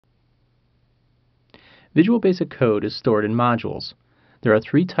Visual Basic Code is stored in modules. There are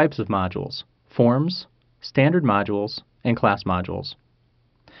three types of modules: forms, standard modules, and class modules.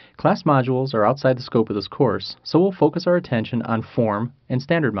 Class modules are outside the scope of this course, so we'll focus our attention on form and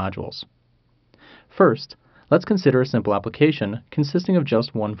standard modules. First, let's consider a simple application consisting of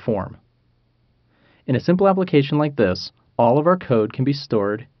just one form. In a simple application like this, all of our code can be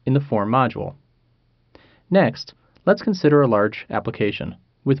stored in the form module. Next, let's consider a large application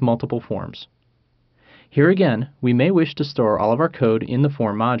with multiple forms. Here again, we may wish to store all of our code in the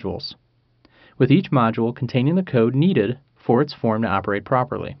form modules, with each module containing the code needed for its form to operate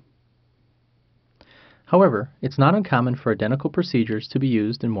properly. However, it's not uncommon for identical procedures to be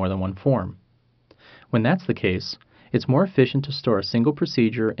used in more than one form. When that's the case, it's more efficient to store a single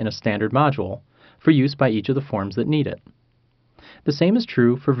procedure in a standard module for use by each of the forms that need it. The same is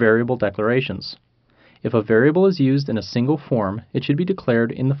true for variable declarations. If a variable is used in a single form, it should be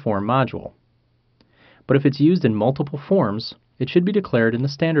declared in the form module. But if it's used in multiple forms, it should be declared in the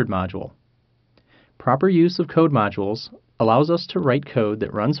standard module. Proper use of code modules allows us to write code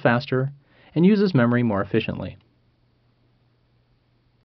that runs faster and uses memory more efficiently.